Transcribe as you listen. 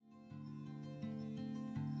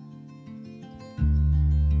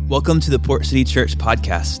Welcome to the Port City Church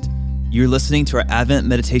podcast. You're listening to our Advent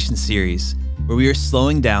meditation series, where we are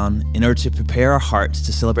slowing down in order to prepare our hearts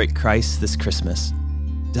to celebrate Christ this Christmas.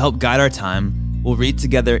 To help guide our time, we'll read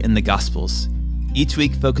together in the Gospels, each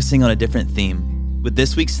week focusing on a different theme, with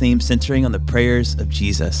this week's theme centering on the prayers of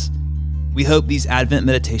Jesus. We hope these Advent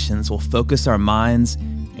meditations will focus our minds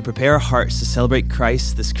and prepare our hearts to celebrate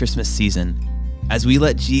Christ this Christmas season, as we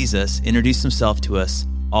let Jesus introduce himself to us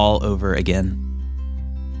all over again.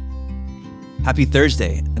 Happy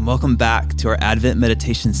Thursday, and welcome back to our Advent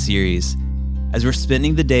meditation series, as we're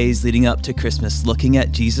spending the days leading up to Christmas looking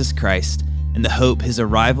at Jesus Christ and the hope his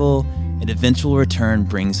arrival and eventual return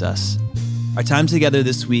brings us. Our time together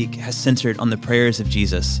this week has centered on the prayers of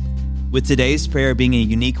Jesus, with today's prayer being a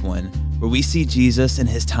unique one, where we see Jesus in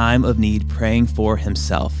his time of need praying for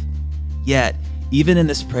himself. Yet, even in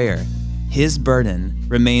this prayer, his burden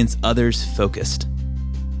remains others-focused.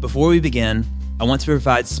 Before we begin, I want to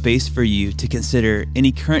provide space for you to consider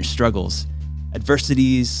any current struggles,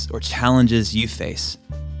 adversities, or challenges you face.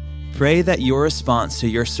 Pray that your response to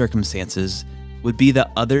your circumstances would be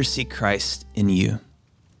that others see Christ in you.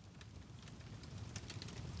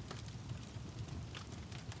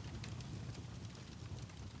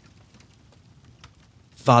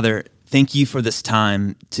 Father, thank you for this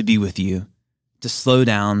time to be with you, to slow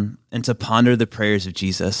down and to ponder the prayers of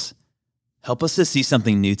Jesus. Help us to see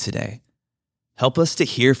something new today. Help us to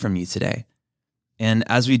hear from you today. And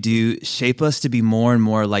as we do, shape us to be more and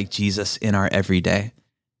more like Jesus in our everyday.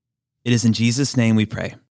 It is in Jesus' name we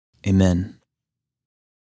pray. Amen.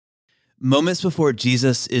 Moments before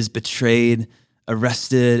Jesus is betrayed,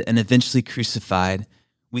 arrested, and eventually crucified,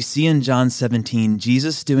 we see in John 17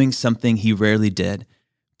 Jesus doing something he rarely did,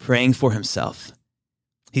 praying for himself.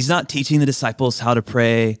 He's not teaching the disciples how to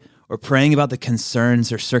pray or praying about the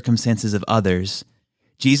concerns or circumstances of others.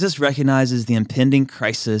 Jesus recognizes the impending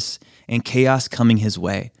crisis and chaos coming his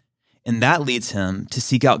way, and that leads him to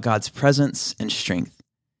seek out God's presence and strength.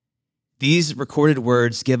 These recorded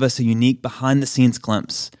words give us a unique behind-the-scenes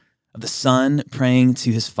glimpse of the Son praying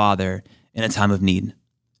to his Father in a time of need.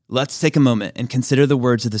 Let's take a moment and consider the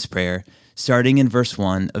words of this prayer, starting in verse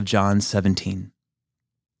 1 of John 17.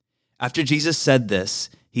 After Jesus said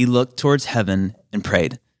this, he looked towards heaven and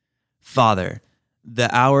prayed, "Father,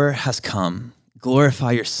 the hour has come.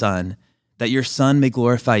 Glorify your Son, that your Son may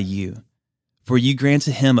glorify you. For you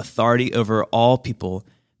granted him authority over all people,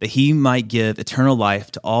 that he might give eternal life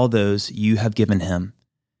to all those you have given him.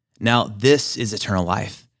 Now this is eternal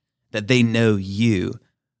life, that they know you,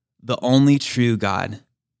 the only true God,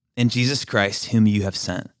 and Jesus Christ whom you have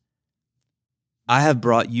sent. I have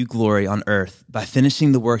brought you glory on earth by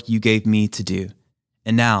finishing the work you gave me to do.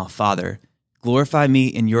 And now, Father, glorify me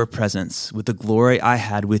in your presence with the glory I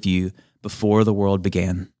had with you before the world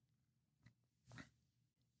began."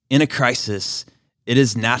 In a crisis, it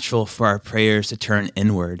is natural for our prayers to turn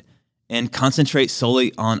inward and concentrate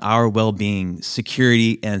solely on our well-being,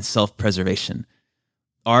 security, and self-preservation.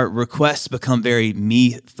 Our requests become very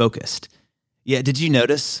me-focused. Yet, did you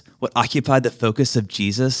notice what occupied the focus of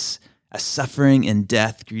Jesus as suffering and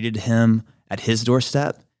death greeted him at his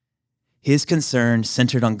doorstep? His concern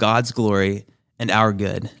centered on God's glory and our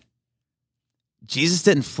good. Jesus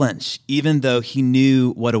didn't flinch, even though he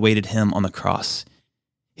knew what awaited him on the cross.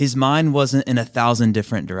 His mind wasn't in 1,000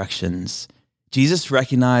 different directions. Jesus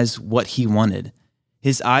recognized what he wanted.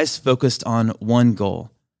 His eyes focused on one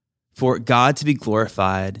goal: for God to be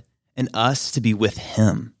glorified and us to be with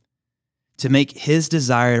him. To make his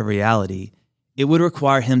desire a reality, it would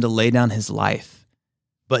require him to lay down his life.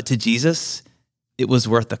 But to Jesus, it was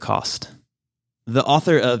worth the cost. The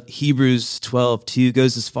author of Hebrews 12:2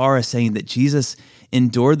 goes as far as saying that Jesus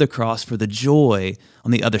endured the cross for the joy on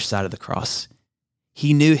the other side of the cross.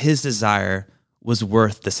 He knew his desire was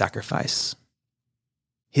worth the sacrifice.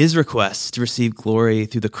 His request to receive glory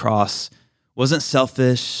through the cross wasn't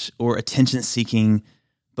selfish or attention-seeking,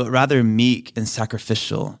 but rather meek and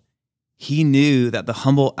sacrificial. He knew that the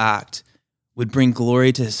humble act would bring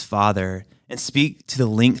glory to his Father and speak to the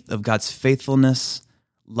length of God's faithfulness,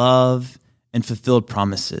 love, and fulfilled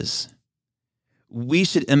promises. We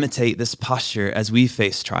should imitate this posture as we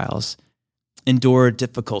face trials, endure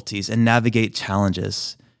difficulties, and navigate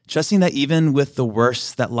challenges, trusting that even with the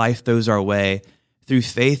worst that life throws our way, through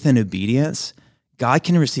faith and obedience, God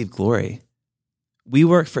can receive glory. We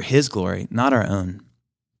work for his glory, not our own.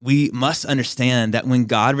 We must understand that when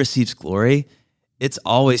God receives glory, it's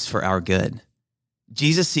always for our good.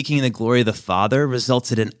 Jesus seeking the glory of the Father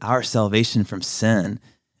resulted in our salvation from sin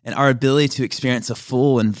and our ability to experience a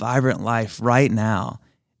full and vibrant life right now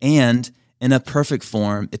and in a perfect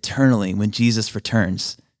form eternally when Jesus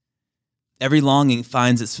returns. Every longing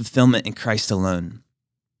finds its fulfillment in Christ alone.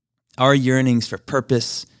 Our yearnings for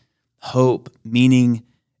purpose, hope, meaning,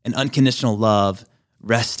 and unconditional love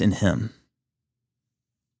rest in Him.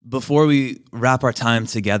 Before we wrap our time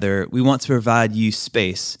together, we want to provide you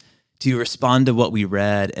space to respond to what we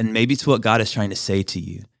read and maybe to what God is trying to say to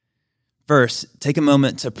you. First, take a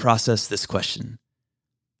moment to process this question.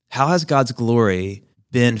 How has God's glory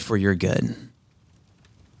been for your good?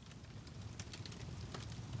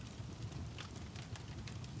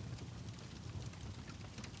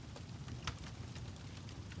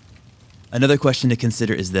 Another question to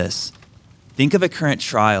consider is this. Think of a current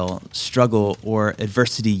trial, struggle, or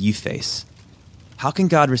adversity you face. How can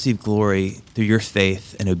God receive glory through your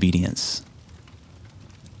faith and obedience?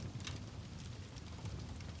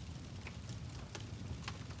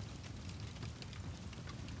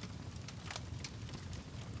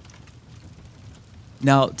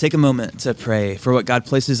 Now, take a moment to pray for what God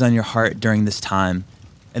places on your heart during this time,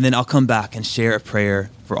 and then I'll come back and share a prayer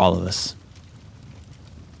for all of us.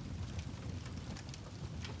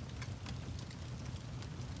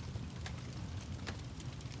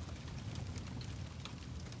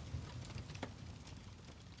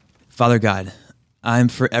 Father God, I'm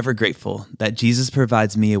forever grateful that Jesus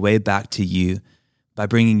provides me a way back to you by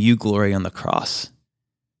bringing you glory on the cross.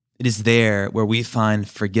 It is there where we find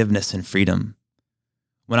forgiveness and freedom.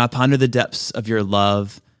 When I ponder the depths of your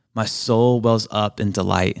love, my soul wells up in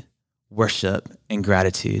delight, worship, and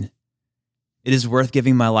gratitude. It is worth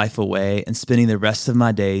giving my life away and spending the rest of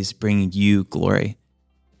my days bringing you glory.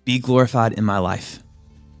 Be glorified in my life.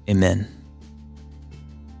 Amen.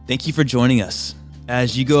 Thank you for joining us.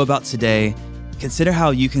 As you go about today, consider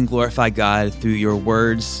how you can glorify God through your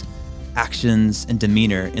words, actions, and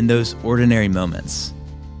demeanor in those ordinary moments.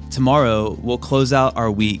 Tomorrow, we'll close out our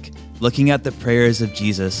week looking at the prayers of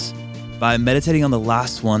Jesus by meditating on the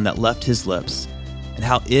last one that left his lips and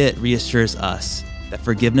how it reassures us that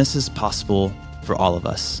forgiveness is possible for all of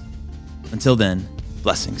us. Until then,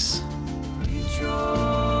 blessings.